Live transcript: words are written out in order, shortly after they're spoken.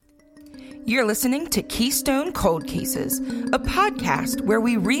You're listening to Keystone Cold Cases, a podcast where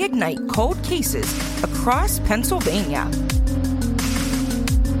we reignite cold cases across Pennsylvania.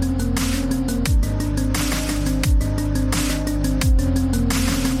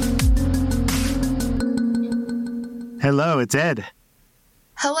 Hello, it's Ed.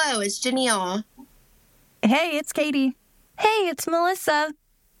 Hello, it's Janelle. Hey, it's Katie. Hey, it's Melissa.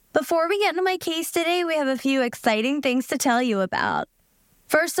 Before we get into my case today, we have a few exciting things to tell you about.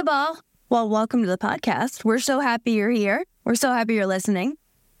 First of all, well, welcome to the podcast. We're so happy you're here. We're so happy you're listening.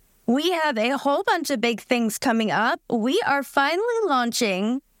 We have a whole bunch of big things coming up. We are finally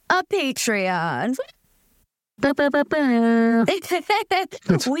launching a Patreon.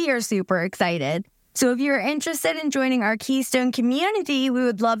 We are super excited. So if you're interested in joining our Keystone community, we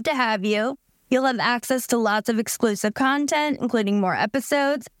would love to have you. You'll have access to lots of exclusive content, including more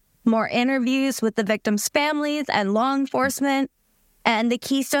episodes, more interviews with the victims' families and law enforcement. And the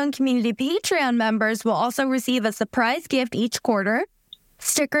Keystone Community Patreon members will also receive a surprise gift each quarter,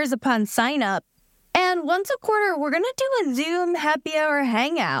 stickers upon sign-up, and once a quarter, we're going to do a Zoom happy hour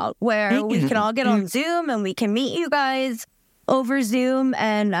hangout where we can all get on Zoom and we can meet you guys over Zoom,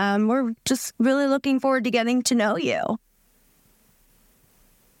 and we're just really looking forward to getting to know you.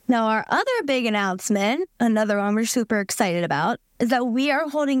 Now, our other big announcement, another one we're super excited about, is that we are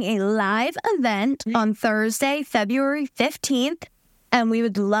holding a live event on Thursday, February 15th, and we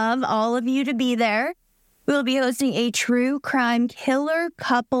would love all of you to be there. We'll be hosting a true crime killer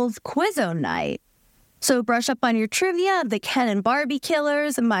couples quiz-o night. So brush up on your trivia of the Ken and Barbie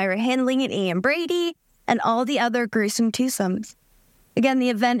killers, Myra Hindley and Ian Brady, and all the other gruesome twosomes. Again, the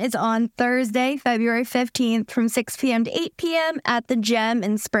event is on Thursday, February 15th from 6 p.m. to 8 p.m. at the Gem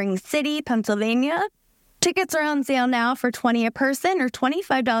in Spring City, Pennsylvania. Tickets are on sale now for $20 a person or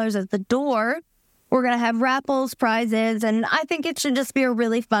 $25 at the door. We're going to have raffles, prizes, and I think it should just be a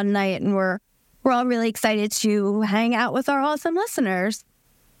really fun night, and we're all really excited to hang out with our awesome listeners.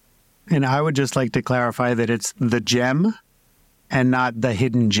 And I would just like to clarify that it's the Gem and not the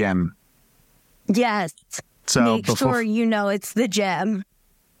Hidden Gem. Yes. So make sure you know it's the Gem.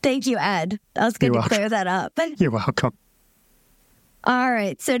 Thank you, Ed. I was going to clear that up. You're welcome. All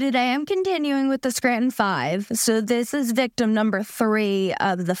right. So today I'm continuing with the Scranton 5. So this is victim number 3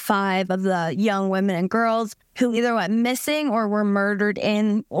 of the 5 of the young women and girls who either went missing or were murdered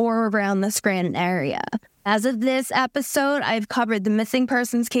in or around the Scranton area. As of this episode, I've covered the missing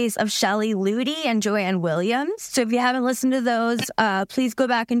persons case of Shelley Ludy and Joanne Williams. So if you haven't listened to those, please go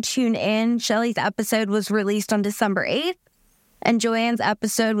back and tune in. Shelley's episode was released on December 8th, and Joanne's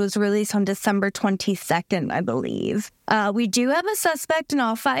episode was released on December 22nd, I believe. We do have a suspect in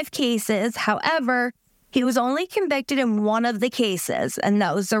all 5 cases. However, he was only convicted in one of the cases, and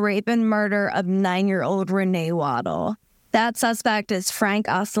that was the rape and murder of 9-year-old Renee Waddle. That suspect is Frank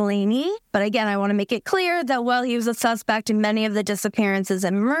Ossolini, but again, I want to make it clear that while he was a suspect in many of the disappearances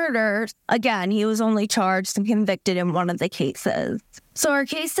and murders, again, he was only charged and convicted in one of the cases. So our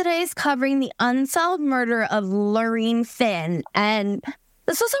case today is covering the unsolved murder of Laureen Finn, and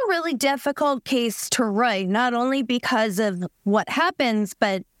this was a really difficult case to write, not only because of what happens,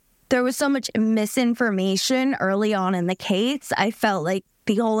 but there was so much misinformation early on in the case. I felt like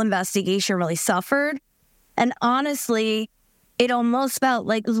the whole investigation really suffered. And honestly, it almost felt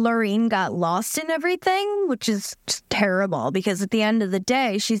like Laureen got lost in everything, which is just terrible because at the end of the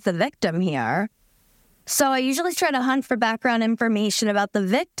day, she's the victim here. So I usually try to hunt for background information about the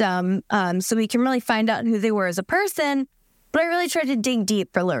victim so we can really find out who they were as a person. But I really tried to dig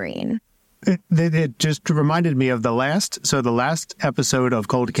deep for Laureen. It just reminded me of the last episode of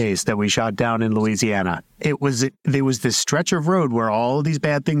Cold Case that we shot down in Louisiana. There was this stretch of road where all these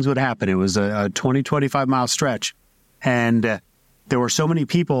bad things would happen. It was a 20-25 mile stretch. And there were so many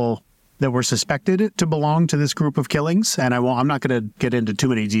people that were suspected to belong to this group of killings. And I'm not going to get into too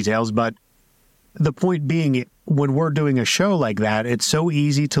many details, but the point being, when we're doing a show like that, it's so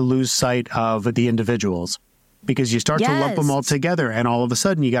easy to lose sight of the individuals. Because you start to lump them all together, and all of a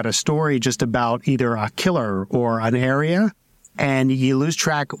sudden you got a story just about either a killer or an area, and you lose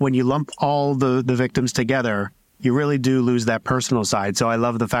track when you lump all the victims together. You really do lose that personal side. So I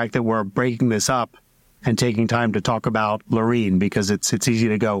love the fact that we're breaking this up and taking time to talk about Laureen, because it's easy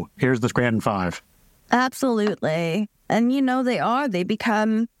to go, here's the Scranton 5. Absolutely. And, they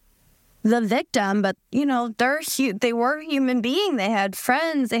become the victim, but, they were a human being. They had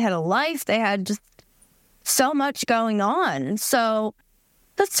friends, they had a life, they had just so much going on. So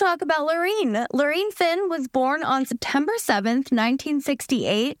let's talk about Laureen. Laureen Finn was born on September 7th,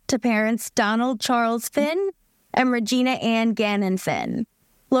 1968 to parents Donald Charles Finn and Regina Ann Gannon Finn.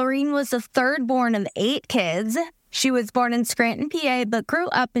 Laureen was the third born of 8 kids. She was born in Scranton, PA, but grew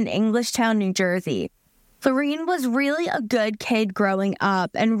up in Englishtown, New Jersey. Laureen was really a good kid growing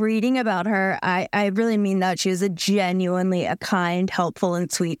up, and reading about her, I really mean that. She was genuinely a kind, helpful,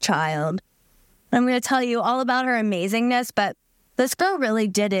 and sweet child. I'm going to tell you all about her amazingness, but this girl really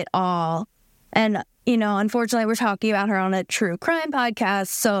did it all. And, unfortunately, we're talking about her on a true crime podcast,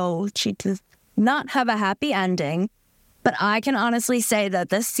 so she does not have a happy ending. But I can honestly say that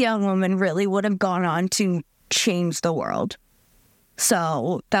this young woman really would have gone on to change the world.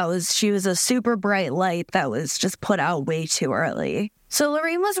 So she was a super bright light that was just put out way too early. So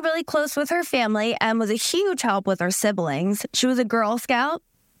Laureen was really close with her family and was a huge help with her siblings. She was a Girl Scout.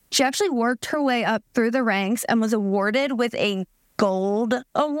 She actually worked her way up through the ranks and was awarded with a gold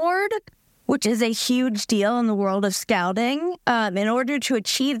award, which is a huge deal in the world of scouting. In order to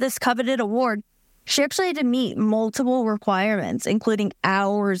achieve this coveted award, she actually had to meet multiple requirements, including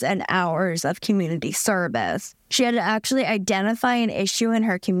hours and hours of community service. She had to actually identify an issue in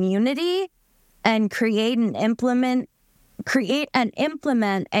her community and create and implement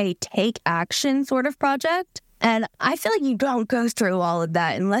a take action sort of project. And I feel like you don't go through all of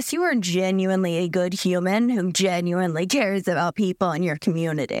that unless you are genuinely a good human who genuinely cares about people in your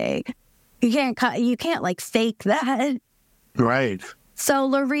community. You can't like fake that. Right. So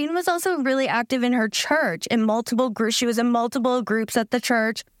Laureen was also really active in her church in multiple groups. She was in multiple groups at the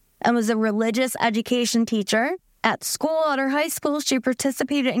church and was a religious education teacher. At school, at her high school, she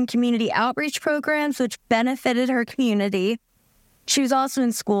participated in community outreach programs, which benefited her community. She was also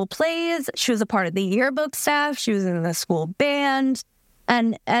in school plays. She was a part of the yearbook staff. She was in the school band.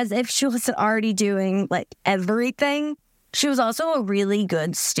 And as if she wasn't already doing like everything, she was also a really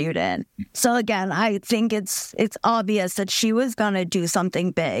good student. So again, I think it's obvious that she was going to do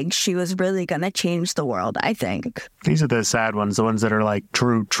something big. She was really going to change the world, I think. These are the sad ones, the ones that are like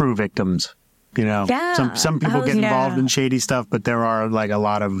true victims. Yeah, some people get involved in shady stuff, but there are like a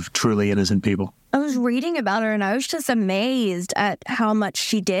lot of truly innocent people. I was reading about her and I was just amazed at how much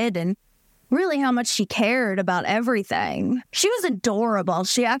she did and really how much she cared about everything. She was adorable.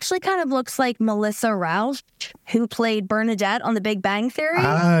 She actually kind of looks like Melissa Rauch, who played Bernadette on The Big Bang Theory.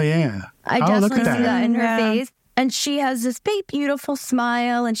 Oh, yeah. I definitely see that in her face. And she has this big, beautiful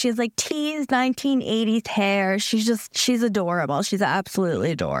smile, and she has like teased 1980s hair. She's adorable. She's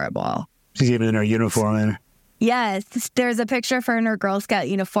absolutely adorable. She's even in her uniform. Yes, there's a picture of her in her Girl Scout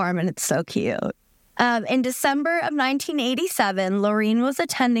uniform, and it's so cute. In December of 1987, Laureen was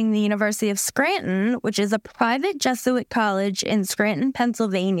attending the University of Scranton, which is a private Jesuit college in Scranton,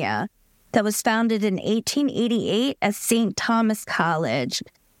 Pennsylvania, that was founded in 1888 as St. Thomas College.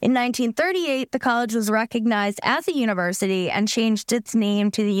 In 1938, the college was recognized as a university and changed its name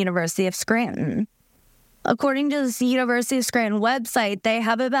to the University of Scranton. According to the University of Scranton website, they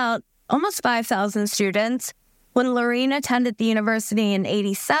have about almost 5,000 students. When Laureen attended the university in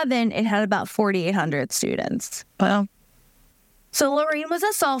 87, it had about 4,800 students. Wow. So Laureen was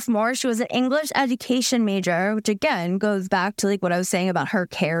a sophomore. She was an English education major, which again goes back to like what I was saying about her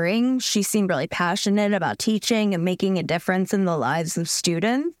caring. She seemed really passionate about teaching and making a difference in the lives of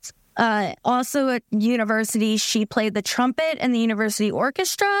students. Also at university, she played the trumpet in the university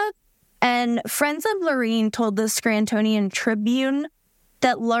orchestra. And friends of Laureen told the Scrantonian Tribune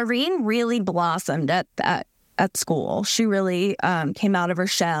that Laureen really blossomed at school. She really came out of her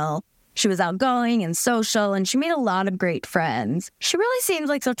shell. She was outgoing and social, and she made a lot of great friends. She really seems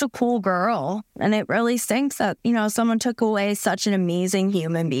like such a cool girl, and it really stinks that, someone took away such an amazing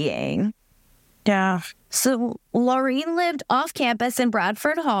human being. Yeah. So Laureen lived off campus in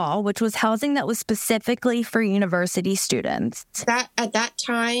Bradford Hall, which was housing that was specifically for university students. At that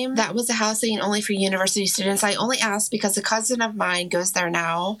time, that was a housing only for university students. I only asked because a cousin of mine goes there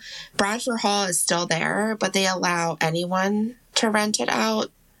now. Bradford Hall is still there, but they allow anyone to rent it out.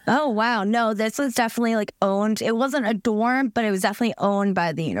 Oh, wow. No, this was definitely like owned. It wasn't a dorm, but it was definitely owned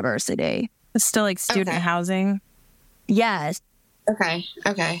by the university. It's still like student housing. Yes. Okay.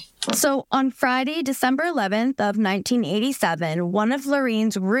 So on Friday, December 11th of 1987, one of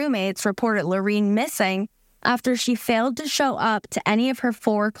Laureen's roommates reported Laureen missing after she failed to show up to any of her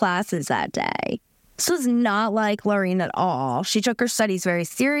 4 classes that day. This was not like Laureen at all. She took her studies very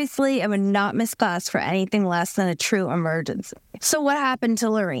seriously and would not miss class for anything less than a true emergency. So what happened to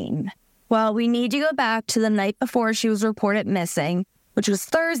Laureen? Well, we need to go back to the night before she was reported missing, which was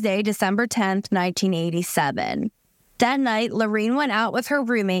Thursday, December 10th, 1987. That night, Laureen went out with her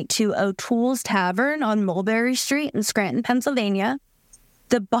roommate to O'Toole's Tavern on Mulberry Street in Scranton, Pennsylvania.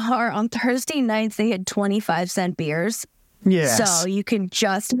 The bar on Thursday nights, they had 25-cent beers. Yes. So you can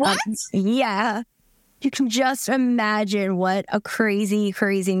just... What? You can just imagine what a crazy,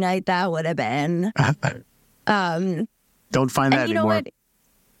 crazy night that would have been. Don't find that you know anymore.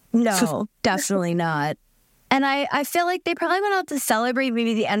 what? No, definitely not. And I feel like they probably went out to celebrate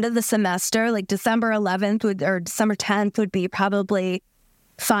maybe the end of the semester, like December 11th or December 10th would be probably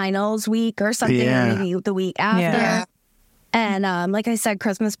finals week or something, or maybe the week after. Yeah. And like I said,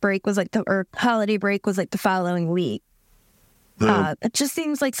 Christmas break was or holiday break was like the following week. It just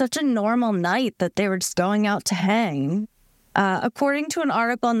seems like such a normal night that they were just going out to hang. According to an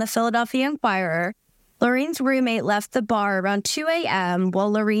article in the Philadelphia Inquirer, Laureen's roommate left the bar around 2 a.m.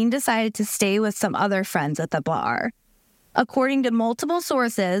 while Laureen decided to stay with some other friends at the bar. According to multiple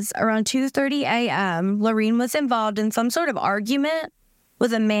sources, around 2:30 a.m., Laureen was involved in some sort of argument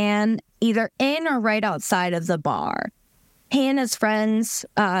with a man either in or right outside of the bar. He and his friends,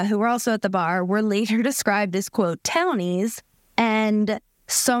 who were also at the bar, were later described as, quote, townies and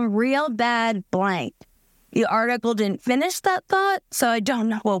some real bad blank. The article didn't finish that thought, so I don't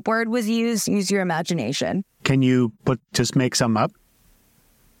know what word was used. Use your imagination. Can you just make some up?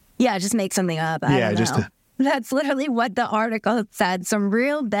 Yeah, just make something up. I don't know. That's literally what the article said. Some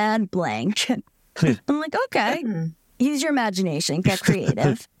real bad blank. I'm like, okay, use your imagination. Get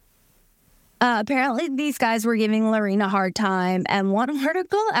creative. Apparently, these guys were giving Laureen a hard time, and one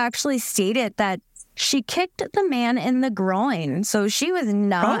article actually stated that she kicked the man in the groin. So she was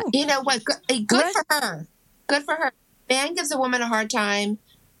not... You know what? Good for her. Good for her. Man gives a woman a hard time.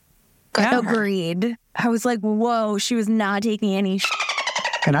 Agreed. I was like, whoa, she was not taking any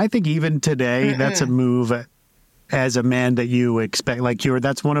And I think even today, that's a move as a man that you expect. Like,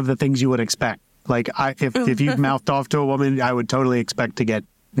 that's one of the things you would expect. Like, if you mouthed off to a woman, I would totally expect to get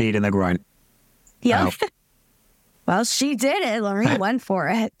kneed in the groin. Yeah. Wow. Well, she did it. Laureen went for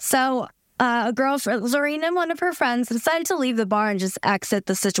it. So Laureen and one of her friends decided to leave the bar and just exit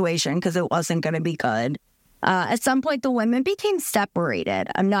the situation because it wasn't going to be good. At some point, the women became separated.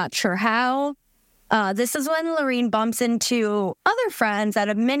 I'm not sure how. This is when Laureen bumps into other friends at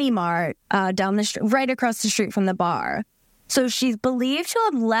a mini mart down the street, right across the street from the bar. So she's believed to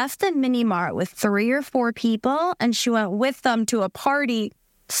have left the mini mart with 3 or 4 people, and she went with them to a party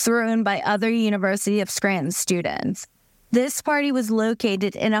thrown by other University of Scranton students. This party was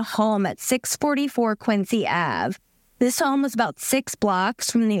located in a home at 644 Quincy Ave. This home was about 6 blocks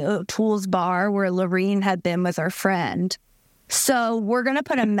from the O'Toole's bar where Laureen had been with her friend. So we're going to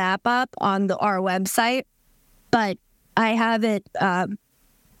put a map up on our website, but I have it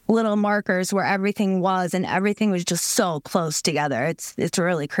little markers where everything was, and everything was just so close together. It's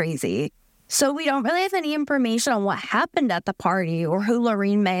really crazy. So we don't really have any information on what happened at the party or who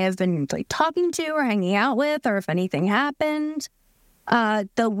Laureen may have been talking to or hanging out with, or if anything happened.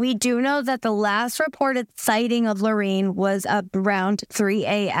 Though we do know that the last reported sighting of Laureen was around 3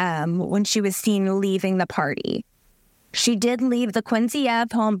 a.m. when she was seen leaving the party. She did leave the Quincy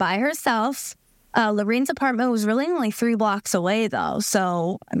Ave home by herself. Laureen's apartment was really only 3 blocks away, though.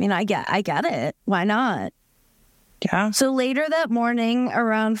 So, I mean, I get it. Why not? Yeah. So later that morning,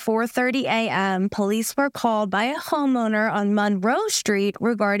 around 4:30 a.m., police were called by a homeowner on Monroe Street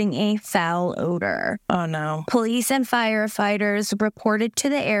regarding a foul odor. Oh, no. Police and firefighters reported to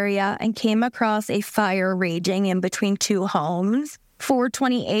the area and came across a fire raging in between 2 homes,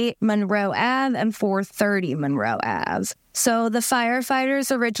 428 Monroe Ave and 430 Monroe Ave. So the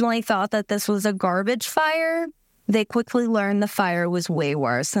firefighters originally thought that this was a garbage fire. They quickly learned the fire was way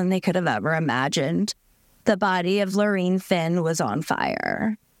worse than they could have ever imagined. The body of Laureen Finn was on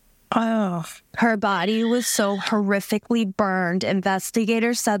fire. Oh. Her body was so horrifically burned.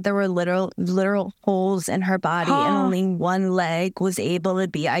 Investigators said there were literal holes in her body, and only one leg was able to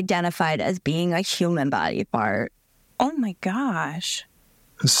be identified as being a human body part. Oh my gosh.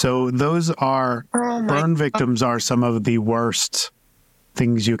 So those are burn victims are some of the worst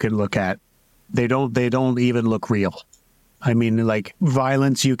things you can look at. They don't even look real. I mean, like,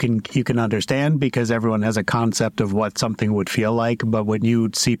 violence you can understand because everyone has a concept of what something would feel like. But when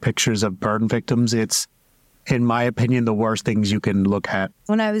you see pictures of burn victims, it's, in my opinion, the worst things you can look at.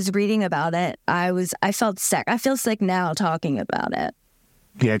 When I was reading about it, I felt sick. I feel sick now talking about it.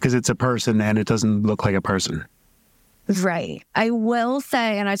 Yeah, because it's a person and it doesn't look like a person. Right. I will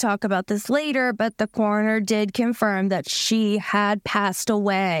say, and I talk about this later, but the coroner did confirm that she had passed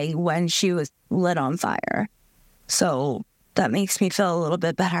away when she was lit on fire. So that makes me feel a little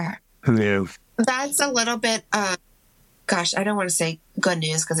bit better. Yeah. That's a little bit, I don't want to say good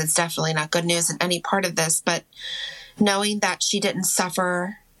news because it's definitely not good news in any part of this, but knowing that she didn't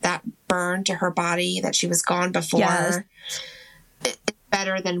suffer that burn to her body, that she was gone before, yes. It's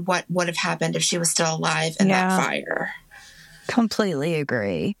better than what would have happened if she was still alive in that fire. Completely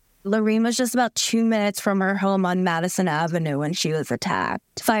agree. Laureen was just about 2 minutes from her home on Madison Avenue when she was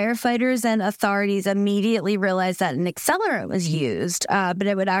attacked. Firefighters and authorities immediately realized that an accelerant was used, but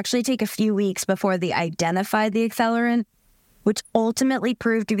it would actually take a few weeks before they identified the accelerant, which ultimately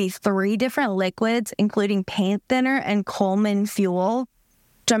proved to be 3 different liquids, including paint thinner and Coleman fuel,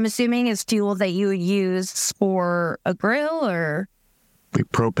 which I'm assuming is fuel that you would use for a grill or... Like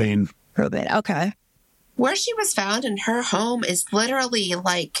propane. Propane, okay. Where she was found in her home is literally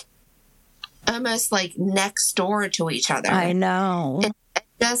like almost like next door to each other. I know.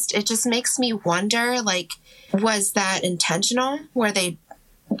 It just makes me wonder, like, was that intentional where they,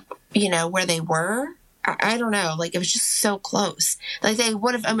 where they were? I don't know. Like, it was just so close. Like, they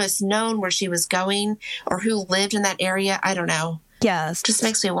would have almost known where she was going or who lived in that area. I don't know. Yes. Just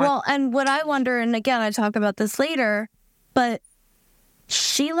makes me wonder. Well, and what I wonder, and again, I talk about this later, but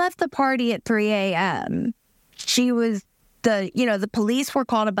she left the party at 3 a.m. She was the police were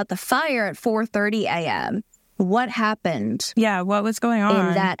called about the fire at 4:30 a.m. What happened? Yeah, what was going on?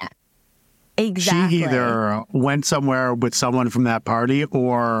 In that, exactly. She either went somewhere with someone from that party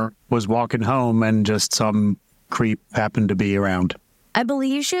or was walking home and just some creep happened to be around. I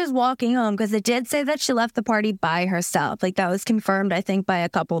believe she was walking home because it did say that she left the party by herself. Like, that was confirmed, I think, by a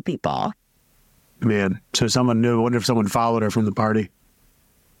couple of people. Man, so someone knew. I wonder if someone followed her from the party.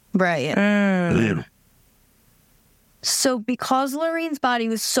 Right. Yeah. So because Laureen's body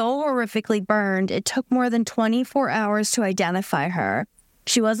was so horrifically burned, it took more than 24 hours to identify her.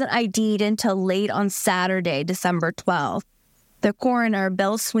 She wasn't ID'd until late on Saturday, December 12th. The coroner,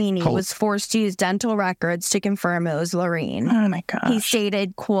 Bill Sweeney, was forced to use dental records to confirm it was Laureen. Oh, my gosh. He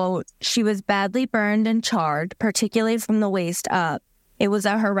stated, quote, "She was badly burned and charred, particularly from the waist up. It was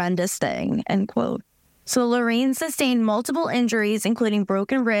a horrendous thing," end quote. So Laureen sustained multiple injuries, including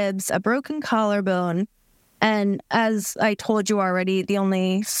broken ribs, a broken collarbone, and as I told you already, the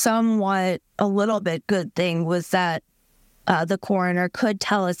only somewhat a little bit good thing was that the coroner could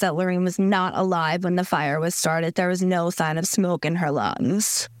tell us that Laureen was not alive when the fire was started. There was no sign of smoke in her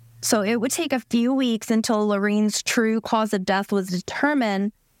lungs. So it would take a few weeks until Laureen's true cause of death was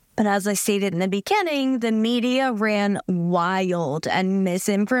determined. But as I stated in the beginning, the media ran wild and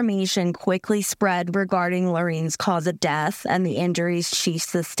misinformation quickly spread regarding Laureen's cause of death and the injuries she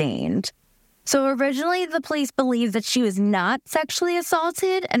sustained. So originally, the police believed that she was not sexually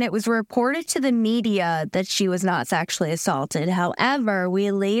assaulted, and it was reported to the media that she was not sexually assaulted. However,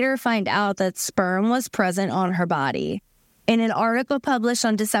 we later find out that sperm was present on her body. In an article published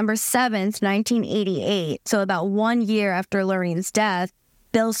on December 7th, 1988, so about 1 year after Laureen's death,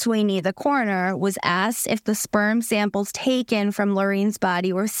 Bill Sweeney, the coroner, was asked if the sperm samples taken from Laureen's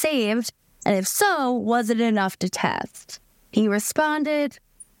body were saved, and if so, was it enough to test? He responded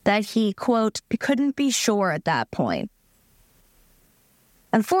that he, quote, couldn't be sure at that point.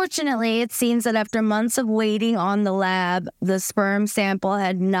 Unfortunately, it seems that after months of waiting on the lab, the sperm sample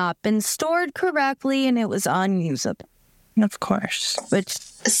had not been stored correctly and it was unusable. Of course. Which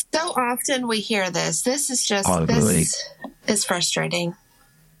so often we hear this. This is just, this is frustrating.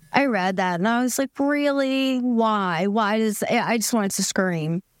 I read that and I was like, really? Why? Why does, I just wanted to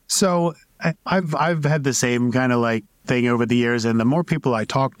scream. So I've had the same kind of like thing over the years, and the more people I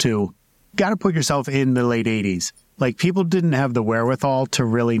talk to, got to put yourself in the late 80s. Like, people didn't have the wherewithal to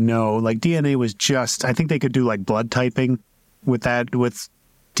really know. Like, DNA was just, I think they could do like blood typing with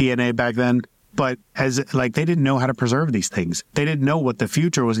DNA back then. But as like, they didn't know how to preserve these things. They didn't know what the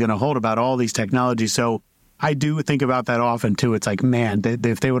future was going to hold about all these technologies. So I do think about that often too. It's like, man,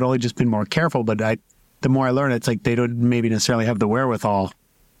 if they would only just been more careful. But the more I learn, it's like they don't maybe necessarily have the wherewithal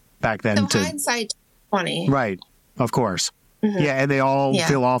back then. So hindsight 20. Right. Of course. Mm-hmm. Yeah, and they all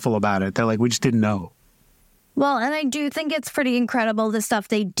feel awful about it. They're like, we just didn't know. Well, and I do think it's pretty incredible the stuff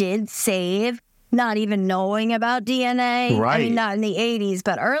they did save, not even knowing about DNA. Right. I mean, not in the 80s,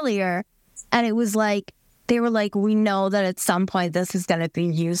 but earlier. And it was like, they were like, we know that at some point this is going to be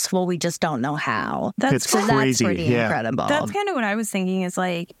useful. We just don't know how. It's crazy. That's pretty incredible. That's kind of what I was thinking is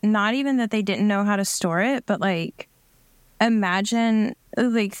like, not even that they didn't know how to store it, but like, imagine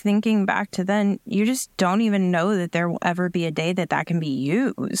like thinking back to then, you just don't even know that there will ever be a day that can be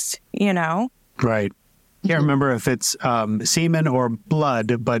used, you know? Right. Can't remember if it's semen or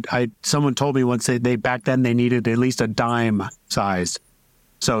blood, but someone told me once they back then they needed at least a dime size.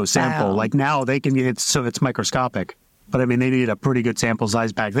 So sample. Wow. Like now they can get it's microscopic. But I mean, they needed a pretty good sample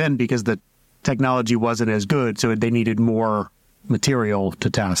size back then because the technology wasn't as good. So they needed more material to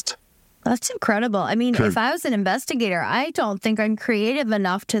test. That's incredible. I mean, if I was an investigator, I don't think I'm creative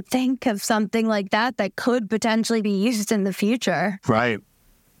enough to think of something like that could potentially be used in the future. Right.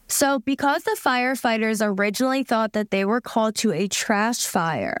 So because the firefighters originally thought that they were called to a trash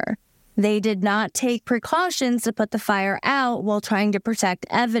fire, they did not take precautions to put the fire out while trying to protect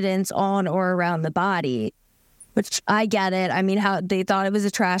evidence on or around the body. Which I get it. I mean, how they thought it was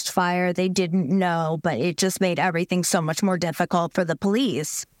a trash fire. They didn't know, but it just made everything so much more difficult for the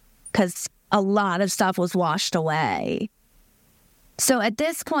police because a lot of stuff was washed away. So at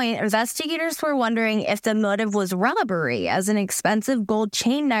this point, investigators were wondering if the motive was robbery, as an expensive gold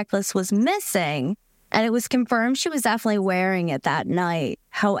chain necklace was missing, and it was confirmed she was definitely wearing it that night.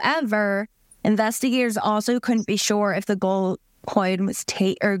 However, investigators also couldn't be sure if the gold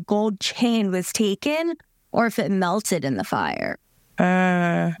chain was taken or if it melted in the fire.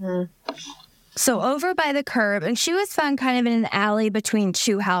 So over by the curb, and she was found kind of in an alley between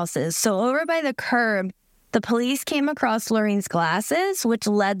two houses. So over by the curb, the police came across Laureen's glasses, which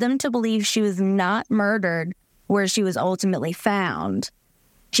led them to believe she was not murdered where she was ultimately found.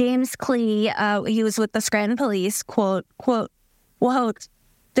 James Clee, he was with the Scranton police, quote,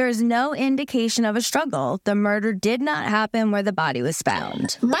 "There's no indication of a struggle. The murder did not happen where the body was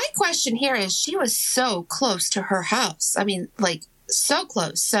found." My question here is, she was so close to her house. I mean, like, so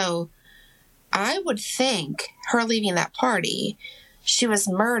close. So I would think her leaving that party, she was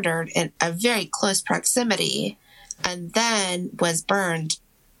murdered in a very close proximity and then was burned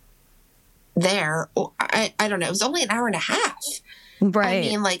there. I don't know. It was only an hour and a half. Right. I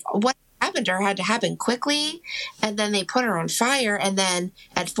mean, like, what happened to her had to happen quickly, and then they put her on fire, and then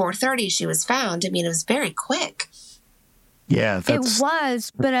at 4:30 she was found. I mean, it was very quick. Yeah, it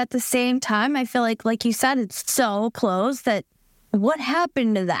was, but at the same time, I feel like you said, it's so close that what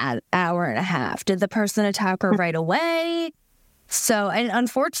happened in that hour and a half? Did the person attack her right away? So, and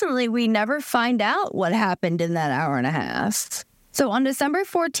unfortunately, we never find out what happened in that hour and a half. So on December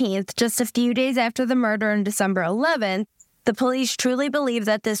 14th, just a few days after the murder on December 11th, the police truly believed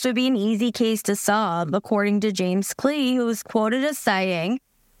that this would be an easy case to solve, according to James Clee, who was quoted as saying,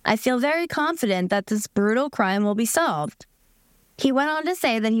 "I feel very confident that this brutal crime will be solved." He went on to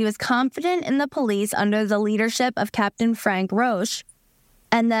say that he was confident in the police under the leadership of Captain Frank Roche,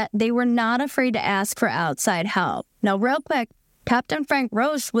 and that they were not afraid to ask for outside help. Now, real quick, Captain Frank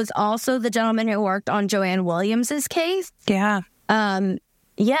Roche was also the gentleman who worked on Joanne Williams's case. Yeah.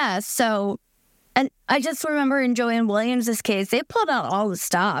 So, and I just remember in Joanne Williams's case, they pulled out all the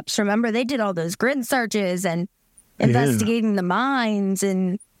stops. Remember, they did all those grid searches and investigating the mines,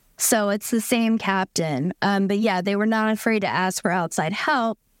 and so it's the same captain. But yeah, they were not afraid to ask for outside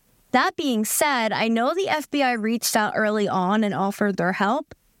help. That being said, I know the FBI reached out early on and offered their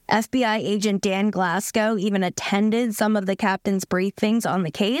help. FBI agent Dan Glasgow even attended some of the captain's briefings on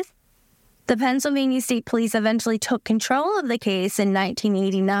the case. The Pennsylvania State Police eventually took control of the case in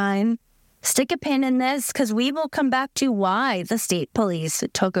 1989. Stick a pin in this, because we will come back to why the state police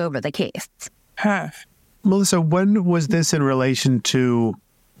took over the case. Melissa, when was this in relation to,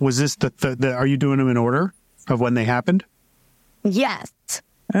 was this the are you doing them in order of when they happened? Yes.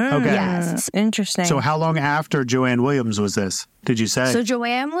 Okay. Yes. Interesting. So how long after Joanne Williams was this, did you say? So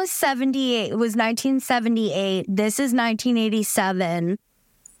Joanne was 78. It was 1978. This is 1987.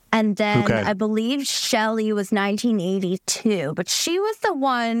 And then I believe Shelley was 1982. But she was the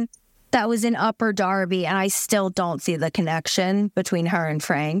one that was in Upper Darby, and I still don't see the connection between her and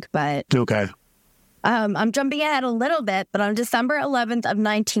Frank. But I'm jumping ahead a little bit, but on December 11th of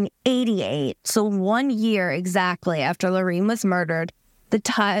 1988, so 1 year exactly after Laureen was murdered, the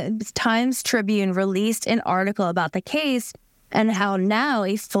Times Tribune released an article about the case and how now,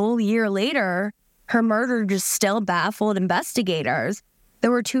 a full year later, her murder just still baffled investigators. There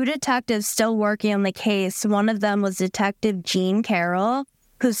were two detectives still working on the case. One of them was Detective Gene Carroll,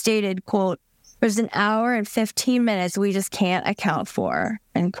 who stated, quote, "There's an hour and 15 minutes we just can't account for,"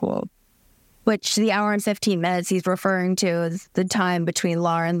 end quote. Which the hour and 15 minutes he's referring to is the time between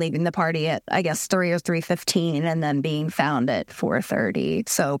Lauren leaving the party at, I guess, 3 or 3:15 and then being found at 4:30.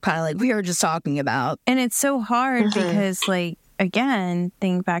 So kind of like we were just talking about. And it's so hard because, like, again,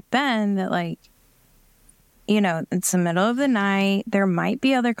 think back then that, like, you know, it's the middle of the night. There might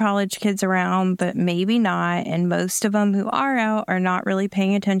be other college kids around, but maybe not. And most of them who are out are not really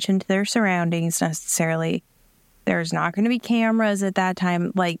paying attention to their surroundings necessarily. There's not going to be cameras at that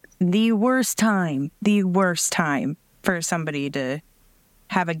time. Like, the worst time for somebody to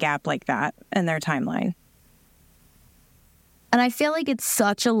have a gap like that in their timeline. And I feel like it's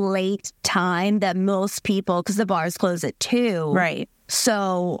such a late time that most people, because the bars close at 2. Right.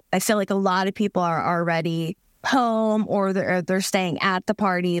 So I feel like a lot of people are already home, or they're staying at the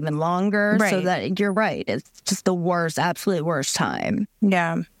party even longer. Right. So that you're right. It's just the worst, absolute worst time.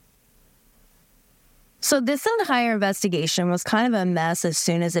 Yeah. So this entire investigation was kind of a mess as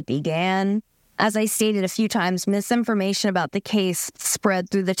soon as it began. As I stated a few times, misinformation about the case spread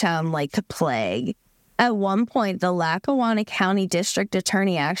through the town like a plague. At one point, the Lackawanna County District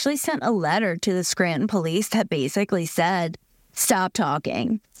Attorney actually sent a letter to the Scranton police that basically said, stop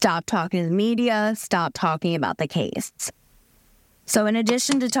talking. Stop talking to the media. Stop talking about the case. So in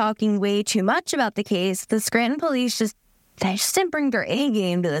addition to talking way too much about the case, the Scranton police just didn't bring their A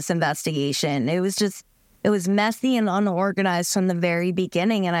game to this investigation. It was messy and unorganized from the very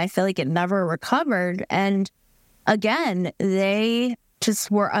beginning, and I feel like it never recovered. And again, they just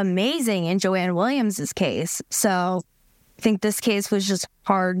were amazing in Joanne Williams' case. So I think this case was just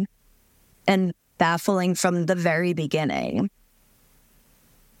hard and baffling from the very beginning.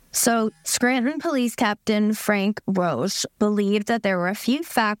 So Scranton Police Captain Frank Roche believed that there were a few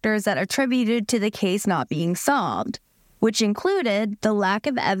factors that attributed to the case not being solved, which included the lack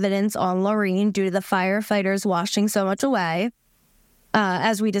of evidence on Laureen due to the firefighters washing so much away.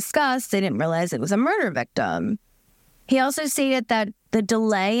 As we discussed, they didn't realize it was a murder victim. He also stated that the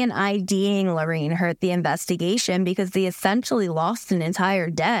delay in IDing Laureen hurt the investigation because they essentially lost an entire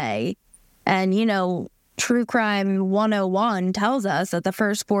day. And, True Crime 101 tells us that the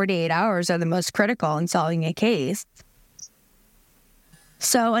first 48 hours are the most critical in solving a case.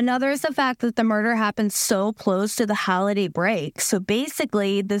 So another is the fact that the murder happened so close to the holiday break. So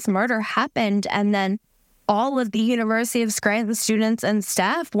basically, this murder happened, and then all of the University of Scranton students and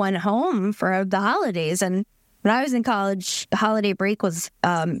staff went home for the holidays. And when I was in college, the holiday break was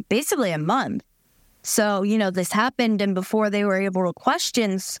basically a month. So, this happened, and before they were able to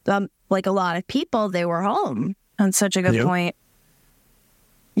question, like a lot of people, they were home. That's such a good point.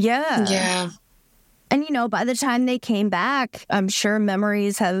 Yeah. Yeah. And, by the time they came back, I'm sure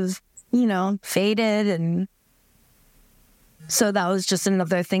memories have, faded. And so that was just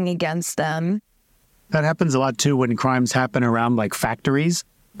another thing against them. That happens a lot, too, when crimes happen around, like, factories,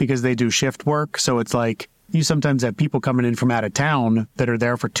 because they do shift work. So it's like you sometimes have people coming in from out of town that are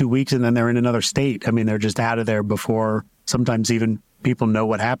there for 2 weeks and then they're in another state. I mean, they're just out of there before sometimes even people know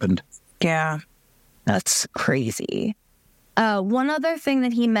what happened. Yeah. That's crazy. One other thing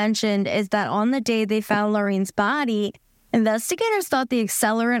that he mentioned is that on the day they found Laureen's body, investigators thought the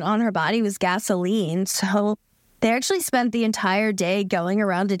accelerant on her body was gasoline. So they actually spent the entire day going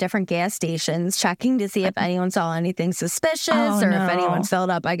around to different gas stations, checking to see if anyone saw anything suspicious if anyone filled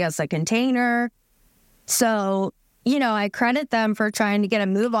up, a container. So, I credit them for trying to get a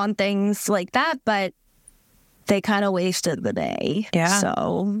move on things like that, but they kind of wasted the day. Yeah.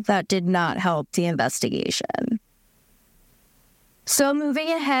 So that did not help the investigation. So moving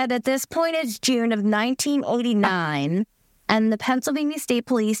ahead, at this point, it's June of 1989, and the Pennsylvania State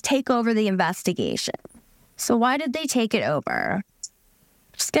Police take over the investigation. So why did they take it over?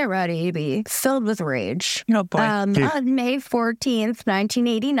 Just get ready to be filled with rage. Oh, boy. On May 14th,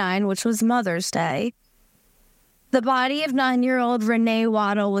 1989, which was Mother's Day, the body of 9-year-old Renee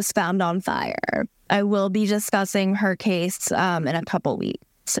Waddle was found on fire. I will be discussing her case in a couple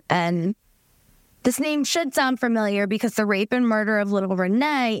weeks. And this name should sound familiar because the rape and murder of little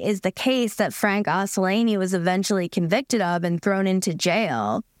Renee is the case that Frank Ossolini was eventually convicted of and thrown into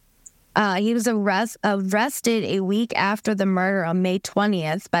jail. He was arrested a week after the murder on May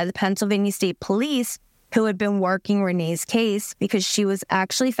 20th by the Pennsylvania State Police, who had been working Renee's case because she was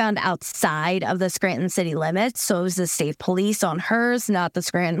actually found outside of the Scranton city limits. So it was the state police on hers, not the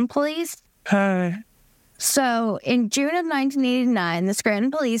Scranton police. So in June of 1989, the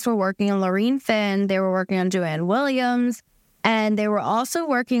Scranton police were working on Laureen Finn. They were working on Joanne Williams. And they were also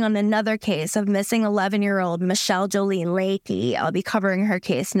working on another case of missing 11-year-old Michelle Jolene Lakey. I'll be covering her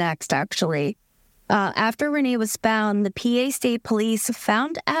case next, actually. After Renee was found, the PA State Police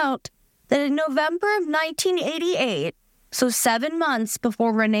found out that in November of 1988, so 7 months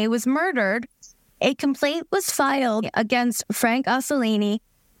before Renee was murdered, a complaint was filed against Frank Ossolini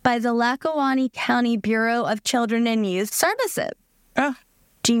by the Lackawanna County Bureau of Children and Youth Services. Oh.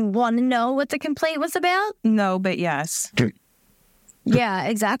 Do you want to know what the complaint was about? No, but yes. Yeah,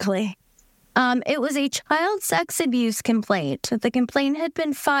 exactly. It was a child sex abuse complaint. The complaint had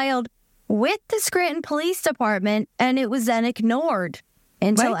been filed with the Scranton Police Department, and it was then ignored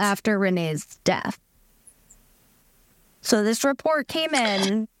until after Renee's death. So this report came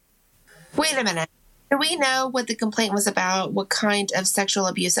in. Wait a minute. Do we know what the complaint was about? What kind of sexual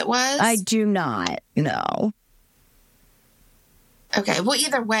abuse it was? I do not know. Okay, well,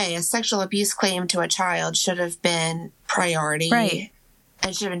 either way, a sexual abuse claim to a child should have been priority. Right.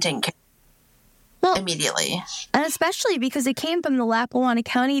 And should have been taken care of immediately. And especially because it came from the Lackawanna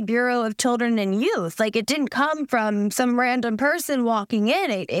County Bureau of Children and Youth. Like, it didn't come from some random person walking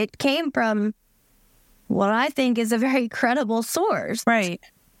in. It came from what I think is a very credible source. Right.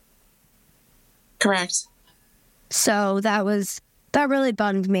 Correct. So that really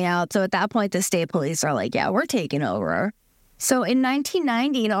bummed me out. So at that point, the state police are like, yeah, we're taking over. So in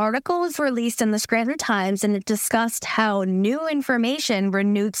 1990, an article was released in the Scranton Times, and it discussed how new information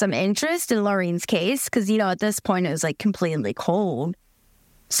renewed some interest in Laureen's case, because, at this point, it was like completely cold.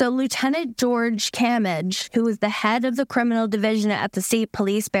 So Lieutenant George Camage, who was the head of the criminal division at the state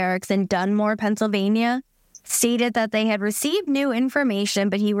police barracks in Dunmore, Pennsylvania, stated that they had received new information,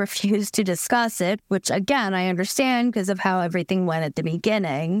 but he refused to discuss it, which, again, I understand because of how everything went at the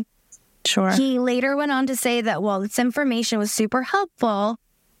beginning. Sure. He later went on to say that while this information was super helpful,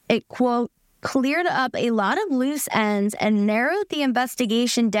 it, quote, cleared up a lot of loose ends and narrowed the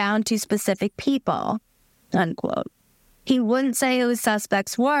investigation down to specific people, unquote. He wouldn't say who his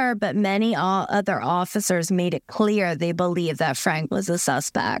suspects were, but many other officers made it clear they believed that Frank was a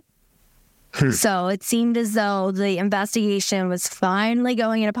suspect. So it seemed as though the investigation was finally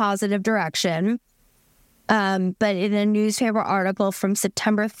going in a positive direction. But in a newspaper article from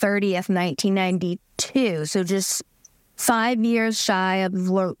September 30th, 1992, so just 5 years shy of,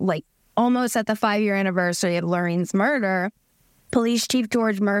 almost at the 5-year anniversary of Laureen's murder, Police Chief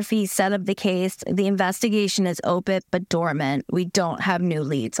George Murphy said of the case, the investigation is open but dormant. We don't have new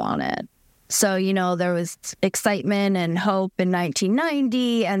leads on it. So, there was excitement and hope in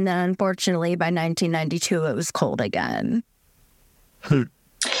 1990, and then unfortunately by 1992 it was cold again.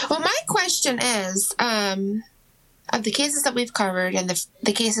 Well, my question is, of the cases that we've covered and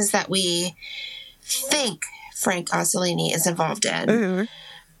the cases that we think Frank Ossolini is involved in,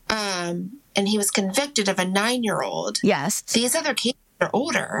 and he was convicted of a 9-year-old. Yes. These other cases are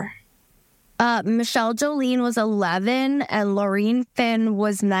older. Michelle Jolene was 11, and Laureen Finn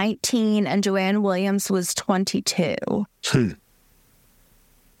was 19, and Joanne Williams was 22.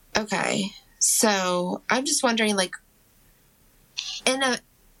 Okay. So I'm just wondering, I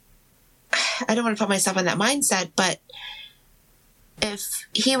don't want to put myself in that mindset, but if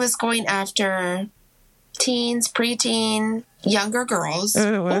he was going after teens, preteen, younger girls,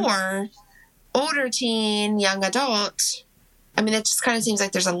 or older teen, young adult, I mean, it just kind of seems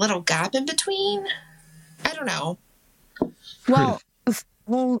like there's a little gap in between. I don't know. Well,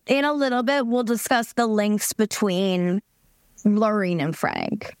 in a little bit, we'll discuss the links between Laureen and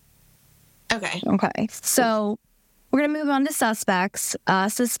Frank. Okay. So we're going to move on to suspects.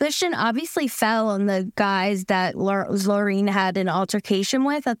 Suspicion obviously fell on the guys that Laureen had an altercation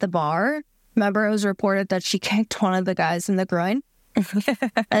with at the bar. Remember, it was reported that she kicked one of the guys in the groin?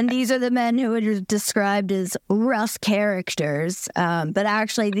 And these are the men who were described as rough characters. But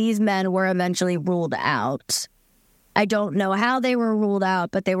actually, these men were eventually ruled out. I don't know how they were ruled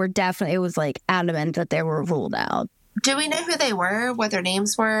out, but they were definitely, it was adamant that they were ruled out. Do we know who they were? What their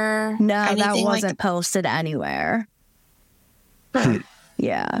names were? No, that wasn't posted anywhere.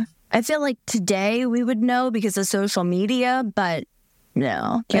 Yeah. I feel like today we would know because of social media, but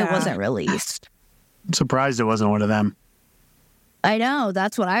no, it wasn't released. I'm surprised it wasn't one of them. I know.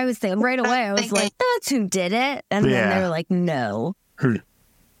 That's what I was thinking. Right away, I was like, that's who did it. And then they were like, no.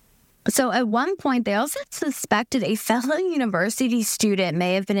 So at one point, they also suspected a fellow university student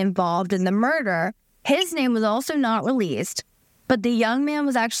may have been involved in the murder. His name was also not released, but the young man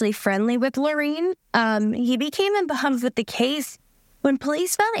was actually friendly with Laureen. He became involved with the case when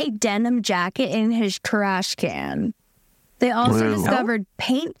police found a denim jacket in his trash can. They also discovered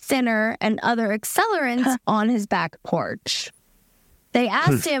paint thinner and other accelerants on his back porch. They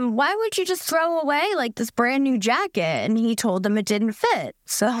asked him, why would you just throw away this brand new jacket? And he told them it didn't fit.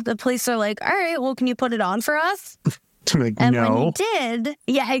 So the police are like, all right, well, can you put it on for us? And when he did,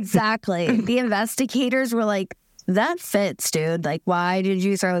 yeah, exactly. The investigators were like, that fits, dude. Why did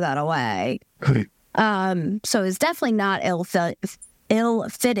you throw that away? So it's definitely not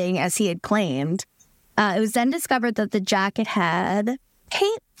ill-fitting as he had claimed. It was then discovered that the jacket had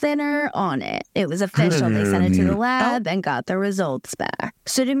paint thinner on it. It was official. They sent it to the lab and got the results back.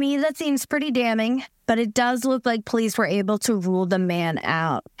 So to me, that seems pretty damning, but it does look like police were able to rule the man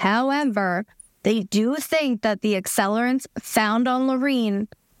out. However, they do think that the accelerants found on Laureen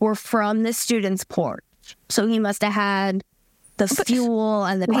were from the student's porch. So he must have had the fuel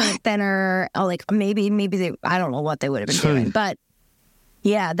and the paint thinner. Maybe they, I don't know what they would have been doing, but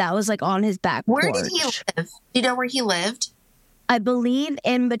yeah, that was on his back porch. Where did he live? Do you know where he lived? I believe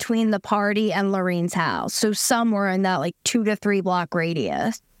in between the party and Laureen's house. So somewhere in that 2 to 3 block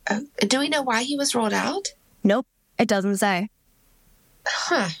radius. Do we know why he was ruled out? Nope. It doesn't say.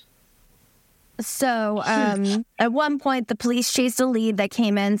 Huh. So at one point, the police chased a lead that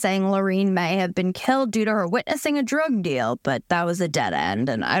came in saying Laureen may have been killed due to her witnessing a drug deal, but that was a dead end.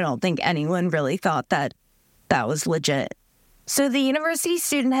 And I don't think anyone really thought that that was legit. So the university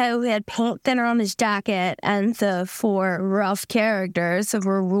student who had paint thinner on his jacket and the 4 rough characters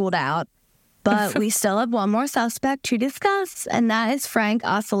were ruled out. But we still have one more suspect to discuss, and that is Frank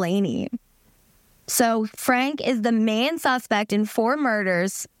Ossolani. So Frank is the main suspect in 4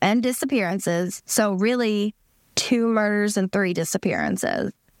 murders and disappearances. So really 2 murders and 3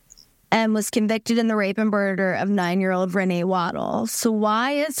 disappearances. And was convicted in the rape and murder of 9-year-old Renee Waddle. So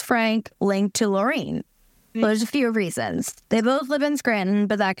why is Frank linked to Laureen? Well, there's a few reasons. They both live in Scranton,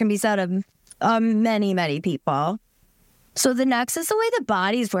 but that can be said of many, many people. So the next is the way the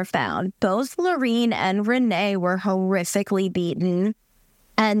bodies were found. Both Laureen and Renee were horrifically beaten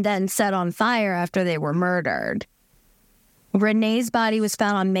and then set on fire after they were murdered. Renee's body was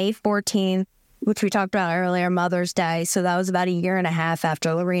found on May 14th, which we talked about earlier, Mother's Day. So that was about 1.5 years after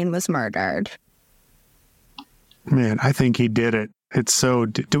Laureen was murdered. Man, I think he did it. It's so...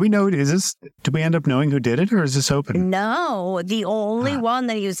 Do we know... do we end up knowing who did it, or is this open? No, the only one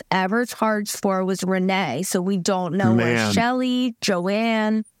that he was ever charged for was Renee. So we don't know where Shelley,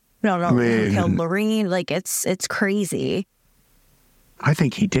 Joanne... We don't know who killed Laureen. Like, it's crazy. I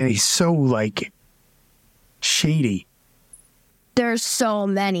think he did. He's so, like, shady. There's so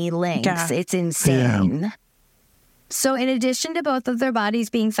many links. Yeah. It's insane. Yeah. So in addition to both of their bodies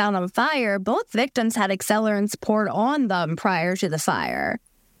being found on fire, both victims had accelerants poured on them prior to the fire.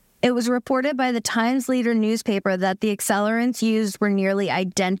 It was reported by the Times-Leader newspaper that the accelerants used were nearly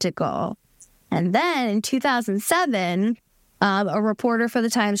identical. And then in 2007, a reporter for the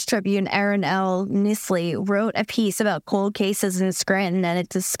Times-Tribune, Erin L. Nisley, wrote a piece about cold cases in Scranton, and it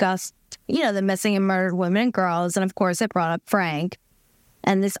discussed, the missing and murdered women and girls, and of course it brought up Frank.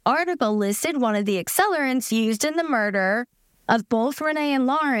 And this article listed one of the accelerants used in the murder of both Renee and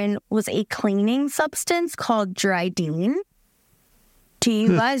Lauren was a cleaning substance called Dryden. Do you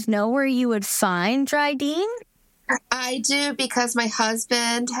guys know where you would find Dryden? I do, because my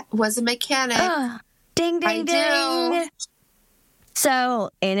husband was a mechanic. Ding, ding, ding. So,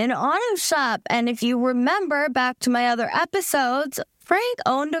 in an auto shop, and if you remember back to my other episodes, Frank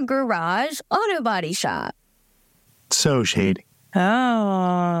owned a garage auto body shop. So shady.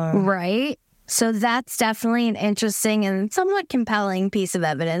 Oh. Right? So that's definitely an interesting and somewhat compelling piece of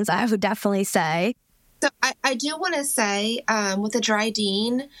evidence, I would definitely say. So I do want to say, with the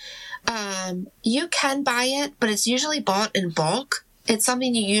Dryden, you can buy it, but it's usually bought in bulk. It's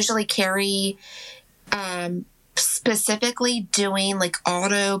something you usually carry specifically doing like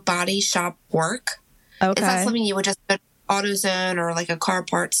auto body shop work. Okay. It's not something you would just go to AutoZone or like a car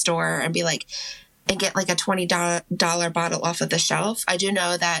parts store and be like, and get like a $20 bottle off of the shelf. I do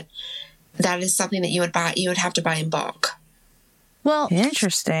know that is something that you would buy. You would have to buy in bulk. Well,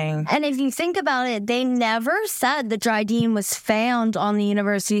 interesting. And if you think about it, they never said the Dryden was found on the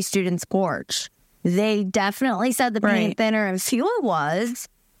university student's porch. They definitely said the paint thinner and fuel was,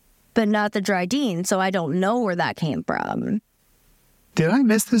 but not the Dryden. So I don't know where that came from. Did I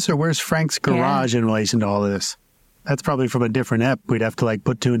miss this, or where's Frank's garage in relation to all this? That's probably from a different ep. We'd have to like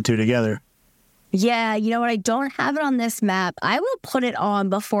put 2 and 2 together. Yeah, you know what? I don't have it on this map. I will put it on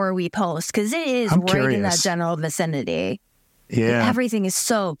before we post because it is right in that general vicinity. Yeah. Everything is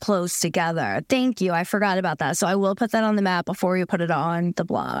so close together. Thank you. I forgot about that. So I will put that on the map before we put it on the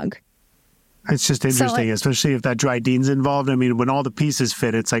blog. It's just interesting, especially if that Dryden's involved. I mean, when all the pieces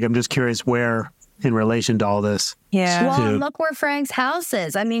fit, it's like I'm just curious where in relation to all this. Yeah. Well, look where Frank's house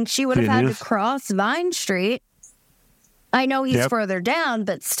is. I mean, she would have had to cross Vine Street. I know he's further down,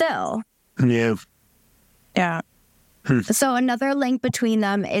 but still. Yeah. Yeah. So another link between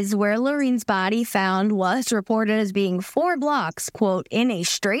them is where Laureen's body was reported as being 4 blocks, quote, in a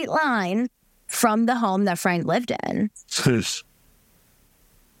straight line from the home that Frank lived in. So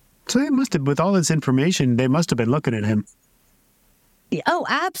they must have, with all this information, they must have been looking at him. Oh,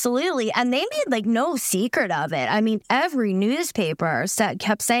 absolutely. And they made like no secret of it. I mean, every newspaper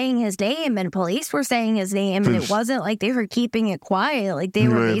kept saying his name and police were saying his name. And it wasn't like they were keeping it quiet. Like they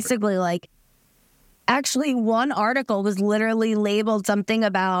were basically like, actually one article was literally labeled something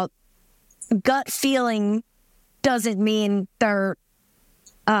about gut feeling doesn't mean they're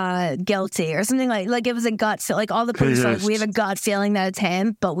guilty or something like it was a gut feel. Like all the police were like, we have a gut feeling that it's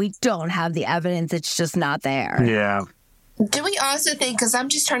him, but we don't have the evidence. It's just not there. Yeah. Do we also think, because I'm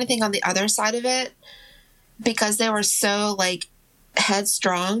just trying to think on the other side of it, because they were so like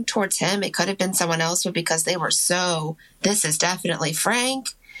headstrong towards him, it could have been someone else, but because they were so, this is definitely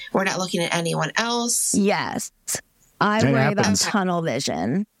Frank, we're not looking at anyone else. Yes. I worry about tunnel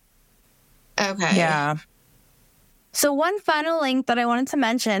vision. Okay. Yeah. So one final link that I wanted to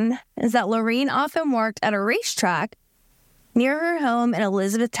mention is that Laureen often worked at a racetrack near her home in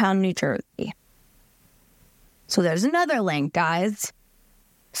Elizabethtown, New Jersey. So there's another link, guys.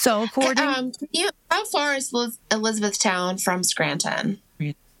 So according... how far is Elizabethtown from Scranton?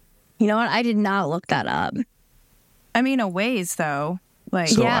 You know what? I did not look that up. I mean, a ways, though. Like,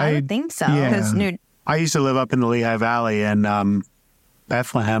 So I would think so. Yeah. 'Cause I used to live up in the Lehigh Valley, and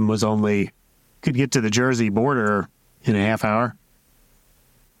Bethlehem was only... Could get to the Jersey border in a half hour.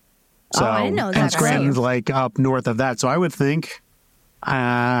 So, I didn't know that. And Scranton's like up north of that. So I would think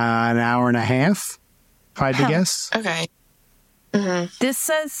an hour and a half, if I had to guess. Okay. this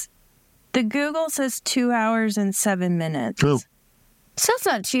says, the Google says 2 hours and 7 minutes. Ooh. So it's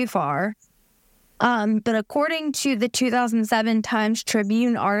not too far. But according to the 2007 Times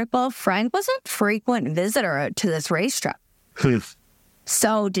Tribune article, Frank was a frequent visitor to this racetrack.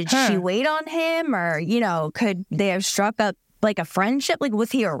 So did she wait on him, or, could they have struck up like a friendship? Like,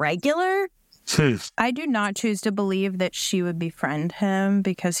 was he a regular? I do not choose to believe that she would befriend him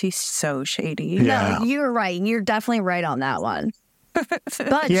because he's so shady. Yeah. No, you're right. You're definitely right on that one.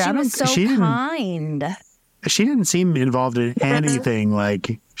 But Yeah, she was so kind. She didn't seem involved in anything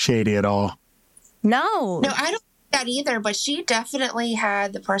like shady at all. No. No, I don't think that either, but she definitely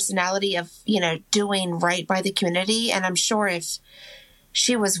had the personality of, doing right by the community. And I'm sure if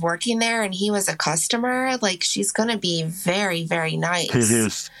she was working there and he was a customer, like, she's going to be very, very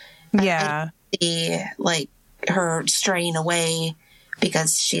nice. Yeah. Be like her straying away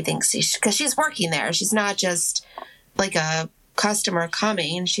because she thinks because she's working there. She's not just like a customer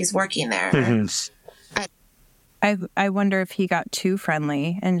coming. She's working there. I wonder if he got too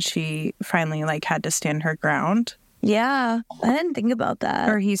friendly and she finally had to stand her ground. Yeah, I didn't think about that.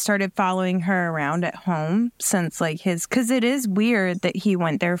 Or he started following her around at home since because it is weird that he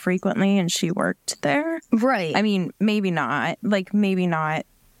went there frequently and she worked there. Right. I mean, maybe not.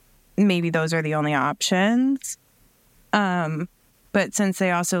 Maybe those are the only options. But since they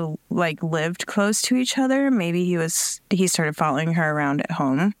also lived close to each other, maybe he started following her around at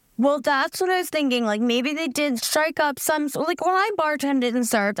home. Well, that's what I was thinking. Maybe they did strike up some... when I bartended and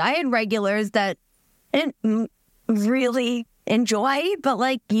served, I had regulars that I didn't really enjoy,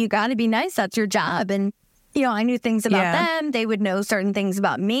 but, you got to be nice. That's your job. And, I knew things about them. They would know certain things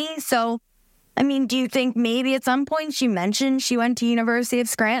about me. So, I mean, do you think maybe at some point she mentioned she went to University of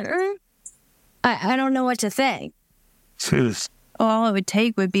Scranton? I don't know what to think. All it would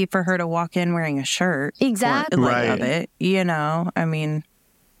take would be for her to walk in wearing a shirt. Exactly. Of it, I mean...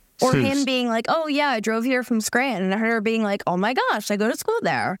 Or him being like, oh, yeah, I drove here from Scranton. And her being like, oh, my gosh, I go to school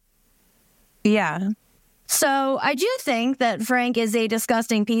there. Yeah. So I do think that Frank is a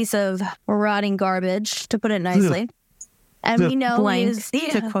disgusting piece of rotting garbage, to put it nicely. And we know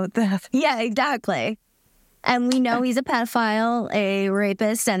to quote that. Yeah, exactly. And we know he's a pedophile, a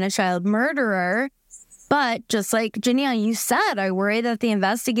rapist, and a child murderer. But just like Janelle, you said, I worry that the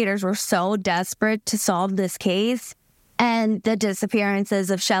investigators were so desperate to solve this case. And the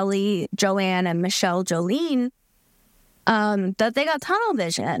disappearances of Shelley, Joanne, and Michelle Jolene, that they got tunnel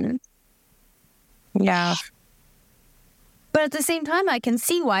vision. Yeah. But at the same time, I can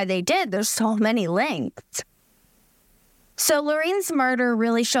see why they did. There's so many links. So Laureen's murder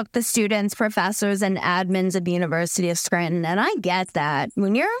really shook the students, professors, and admins of the University of Scranton. And I get that.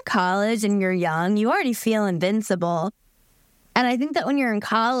 When you're in college and you're young, you already feel invincible. And I think that when you're in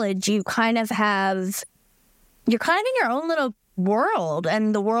college, you're kind of in your own little world,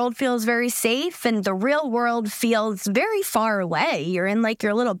 and the world feels very safe, and the real world feels very far away. You're in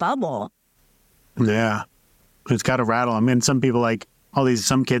your little bubble. Yeah. It's got to rattle. I mean, some people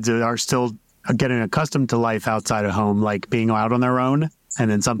some kids are still getting accustomed to life outside of home, being out on their own.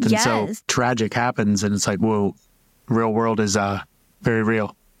 And then something so tragic happens, and it's whoa, real world is very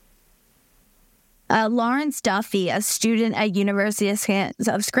real. Lawrence Duffy, a student at University of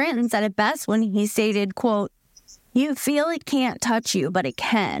Scranton, said it best when he stated, quote, "You feel it can't touch you, but it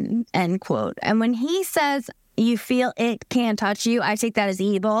can," end quote. And when he says you feel it can't touch you, I take that as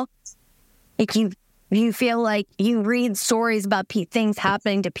evil. You feel like you read stories about things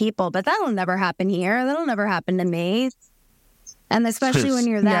happening to people, but that'll never happen here. That'll never happen to me. And especially when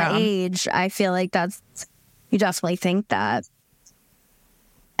you're that age, I feel like you definitely think that.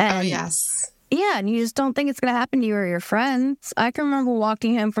 And, yes. Yeah, and you just don't think it's going to happen to you or your friends. I can remember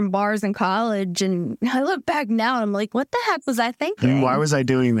walking home from bars in college, and I look back now and I'm like, what the heck was I thinking? Why was I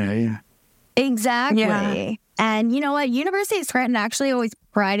doing that? Yeah. Exactly. Yeah. And you know what? University of Scranton actually always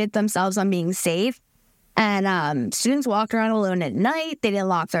prided themselves on being safe. And students walked around alone at night. They didn't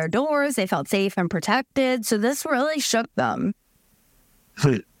lock their doors. They felt safe and protected. So this really shook them.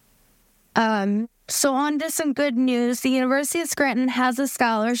 So on to some good news. The University of Scranton has a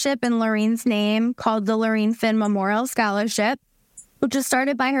scholarship in Laureen's name called the Laureen Finn Memorial Scholarship. which was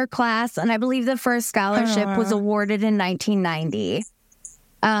started by her class, and I believe the first scholarship was awarded in 1990.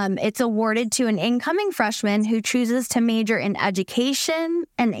 It's awarded to an incoming freshman who chooses to major in education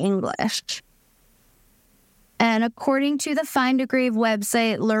and English. And according to the Find a Grave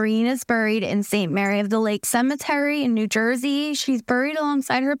website, Laureen is buried in St. Mary of the Lake Cemetery in New Jersey. She's buried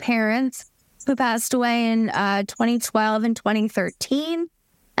alongside her parents, who passed away in 2012 and 2013,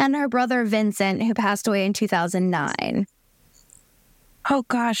 and her brother Vincent, who passed away in 2009. Oh,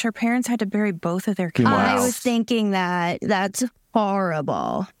 gosh, her parents had to bury both of their kids. Wow. I was thinking that. That's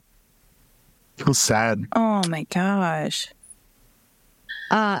horrible. Feels sad. Oh, my gosh.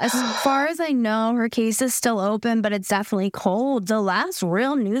 As far as I know, her case is still open, but it's definitely cold. The last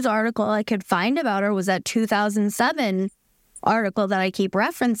real news article I could find about her was that 2007 article that I keep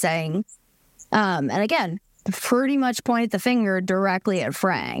referencing. And again, pretty much pointed the finger directly at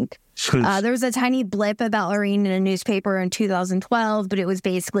Frank. There was a tiny blip about Laureen in a newspaper in 2012, but it was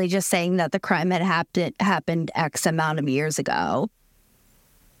basically just saying that the crime had happened X amount of years ago.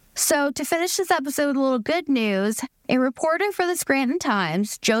 So to finish this episode with a little good news, a reporter for the Scranton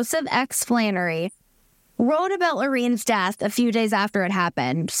Times, Joseph X. Flannery, wrote about Laureen's death a few days after it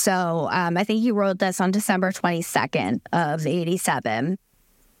happened. So I think he wrote this on December 22nd of 87.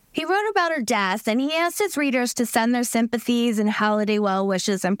 He wrote about her death, and he asked his readers to send their sympathies and holiday well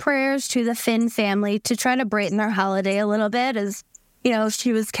wishes and prayers to the Finn family to try to brighten their holiday a little bit, as, you know,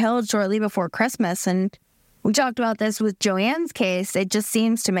 she was killed shortly before Christmas. And we talked about this with Joanne's case. It just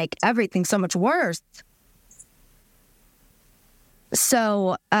seems to make everything so much worse.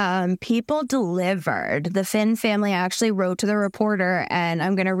 So people delivered. The Finn family actually wrote to the reporter, and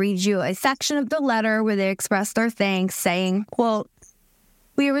I'm going to read you a section of the letter where they expressed their thanks, saying, quote,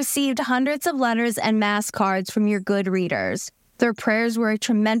 "We received hundreds of letters and mass cards from your good readers. Their prayers were a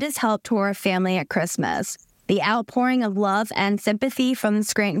tremendous help to our family at Christmas. The outpouring of love and sympathy from the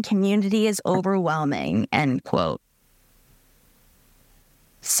Scranton community is overwhelming," end quote.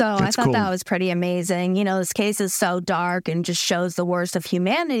 So That's I thought cool. that was pretty amazing. You know, this case is so dark and just shows the worst of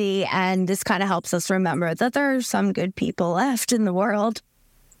humanity, and this kind of helps us remember that there are some good people left in the world.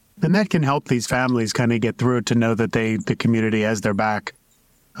 And that can help these families kind of get through it, to know that the community has their back.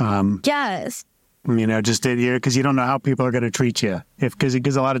 Yes. You know, just because you don't know how people are going to treat you. Because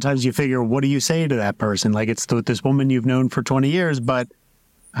a lot of times you figure, what do you say to that person? Like, it's this woman you've known for 20 years, but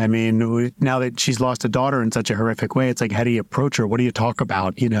I mean, now that she's lost a daughter in such a horrific way, it's like, how do you approach her? What do you talk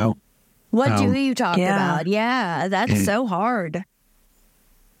about? You know? What do you talk about? Yeah, that's so hard.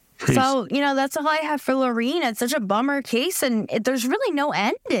 So, you know, that's all I have for Laureen. It's such a bummer case, and there's really no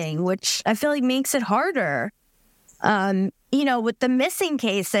ending, which I feel like makes it harder. You know, with the missing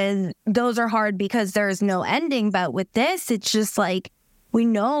cases, those are hard because there's no ending. But with this, it's just like, we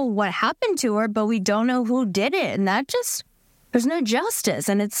know what happened to her, but we don't know who did it. And that just, there's no justice,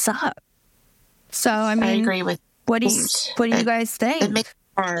 and it sucks. So, I mean, I agree with what do you guys think? It makes it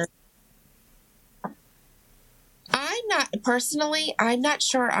hard. I'm not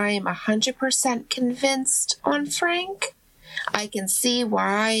sure I am 100% convinced on Frank. I can see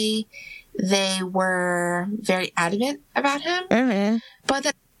why they were very adamant about him. Mm-hmm. But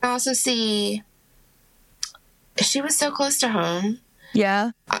then I also see she was so close to home.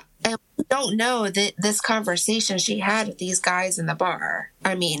 Yeah. And we don't know that this conversation she had with these guys in the bar.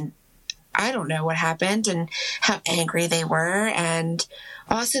 I mean, I don't know what happened and how angry they were. And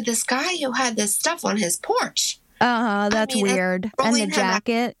also this guy who had this stuff on his porch. That's weird. And the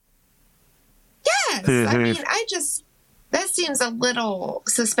jacket. Yes. I mean, that seems a little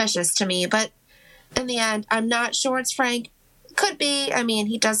suspicious to me, but in the end, I'm not sure it's Frank. Could be. I mean,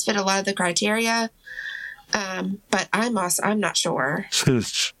 he does fit a lot of the criteria. But I'm not sure.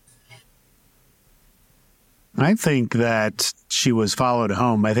 I think that she was followed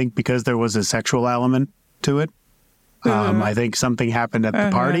home. I think because there was a sexual element to it. I think something happened at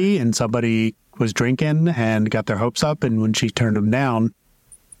the party, and somebody was drinking and got their hopes up, and when she turned them down,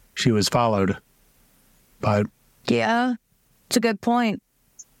 she was followed. But yeah, it's a good point.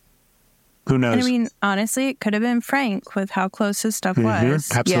 Who knows? And I mean, honestly, it could have been Frank with how close his stuff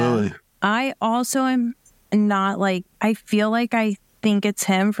was. Absolutely. Yeah. I also am not like, I feel like I think it's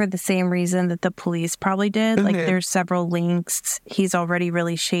him for the same reason that the police probably did. Like, there's several links. He's already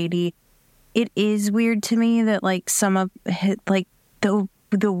really shady. It is weird to me that like some of his, like the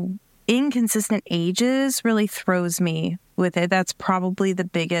inconsistent ages really throws me with it. That's probably the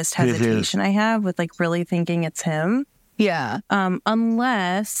biggest hesitation I have with like really thinking it's him. Yeah.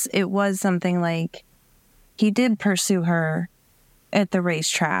 Unless it was something like he did pursue her at the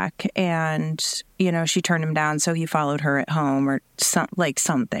racetrack and, you know, she turned him down, so he followed her at home or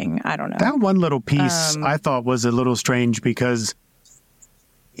something. I don't know. That one little piece I thought was a little strange because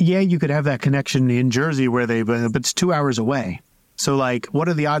yeah, you could have that connection in Jersey where but it's 2 hours away. So, like, what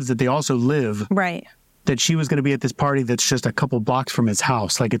are the odds that they also live? Right. That she was going to be at this party that's just a couple blocks from his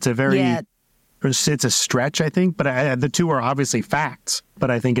house. Like, it's a it's a stretch, I think. But the two are obviously facts.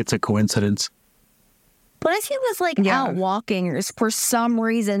 But I think it's a coincidence. But if he was, like, out walking for some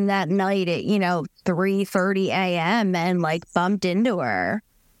reason that night at, 3:30 a.m. and, like, bumped into her.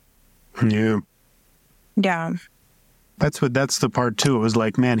 Yeah. Yeah. That's the part, too. It was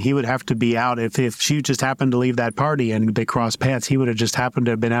like, man, he would have to be out. If she just happened to leave that party and they crossed paths, he would have just happened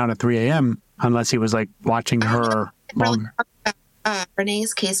to have been out at 3 a.m. unless he was, like, watching her longer. Really about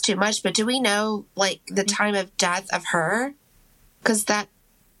Renee's case too much, but do we know, like, the time of death of her? Because that...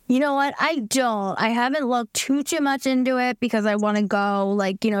 You know what? I don't. I haven't looked too much into it because I want to go,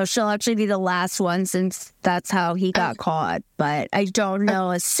 like, she'll actually be the last one since that's how he got caught. But I don't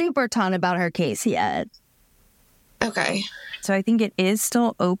know a super ton about her case yet. Okay. So I think it is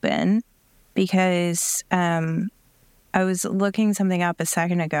still open because I was looking something up a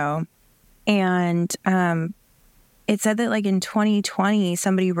second ago, and it said that, like, in 2020,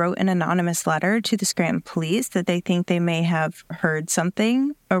 somebody wrote an anonymous letter to the Scranton police that they think they may have heard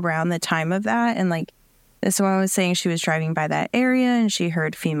something around the time of that. And, like, this one was saying she was driving by that area and she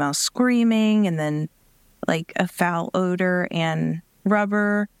heard female screaming and then, like, a foul odor and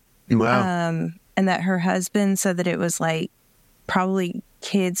rubber. Wow. And that her husband said that it was, like, probably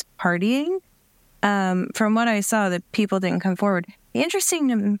kids partying. From what I saw, the people didn't come forward. The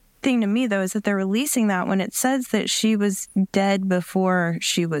interesting thing to me, though, is that they're releasing that when it says that she was dead before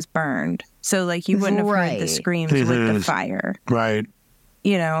she was burned. So, like, you wouldn't have heard the screams with the fire. Right.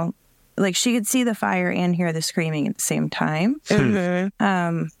 Like, she could see the fire and hear the screaming at the same time. So,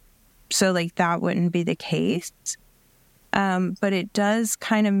 like, that wouldn't be the case. But it does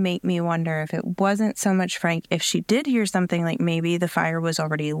kind of make me wonder if it wasn't so much Frank, if she did hear something, like maybe the fire was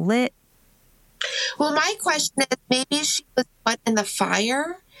already lit. Well, my question is maybe she was put in the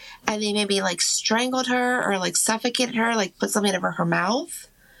fire and they maybe, like, strangled her or, like, suffocated her, like, put something over her mouth.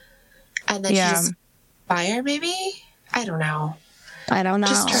 And then she just fire, maybe? I don't know.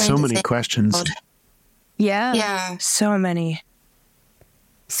 So many questions. Yeah. So many.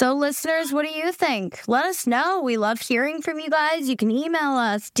 So, listeners, what do you think? Let us know. We love hearing from you guys. You can email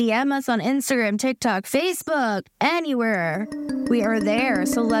us, DM us on Instagram, TikTok, Facebook, anywhere. We are there.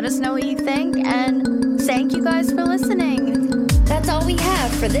 So let us know what you think. And thank you guys for listening. That's all we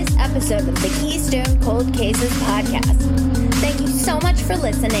have for this episode of the Keystone Cold Cases podcast. Thank you so much for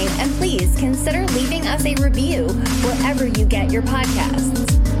listening. And please consider leaving us a review wherever you get your podcasts.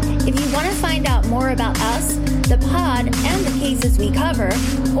 If you want to find out more about us, the pod, and the cases we cover,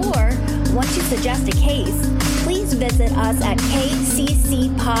 or want to suggest a case, please visit us at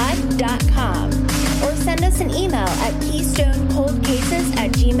kccpod.com or send us an email at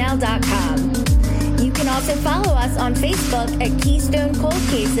keystonecoldcases@gmail.com. You can also follow us on Facebook at Keystone Cold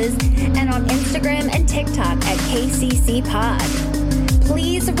Cases and on Instagram and TikTok at KCCPod.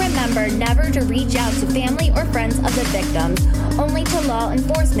 Please remember never to reach out to family or friends of the victims, only to law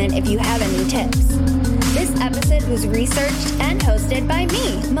enforcement if you have any tips. This episode was researched and hosted by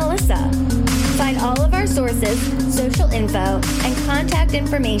me, Melissa. Find all of our sources, social info, and contact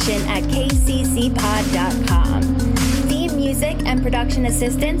information at kccpod.com. Theme music and production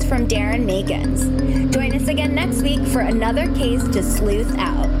assistance from Darren Makins. Join us again next week for another case to sleuth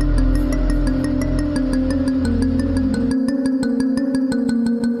out.